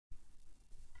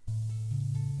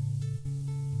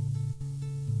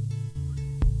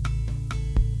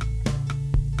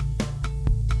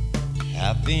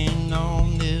I've been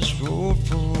on this road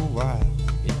for a while.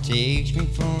 It takes me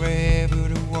forever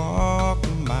to walk a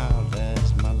mile.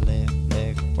 As my left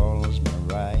leg follows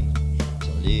my right, it's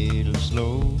a little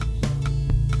slow.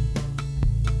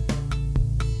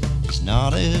 It's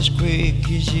not as quick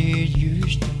as it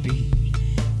used to be,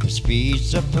 but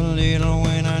speeds up a little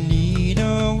when I need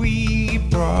a wee.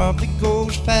 It probably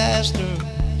goes faster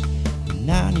when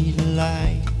I need a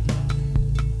light.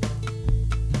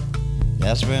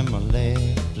 That's when my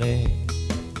left leg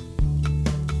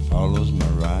follows my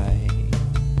right.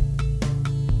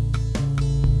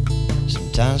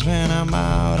 Sometimes when I'm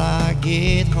out I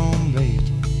get home late.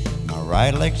 My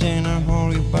right leg's in a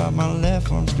hurry but my left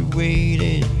wants to wait.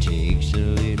 It takes a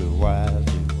little while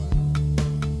to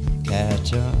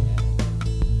catch up.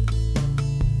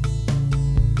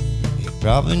 It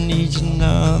probably needs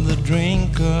another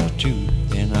drink or two,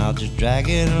 then I'll just drag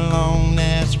it along.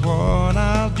 That's what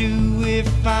I'll do if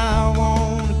I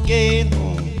want to get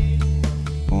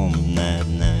home that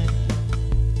night.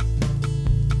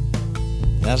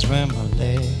 That's when my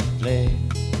left leg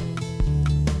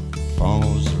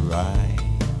follows the right.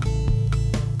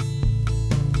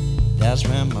 That's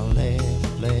when my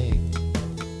left leg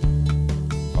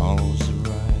follows the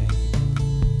right.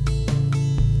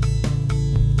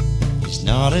 It's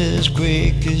not as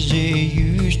quick as it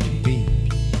used to be.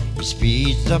 It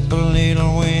speeds up a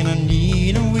little when I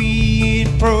need a wee.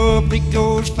 It probably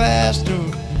goes faster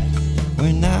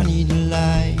when I need a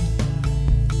light.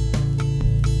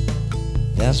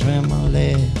 That's when my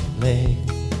left leg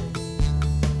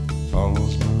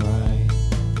follows my right.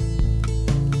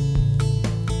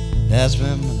 That's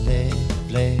when my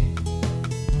left leg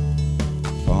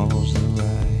follows the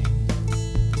right.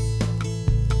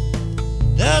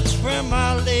 That's when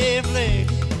my left leg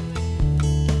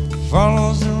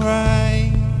follows the right.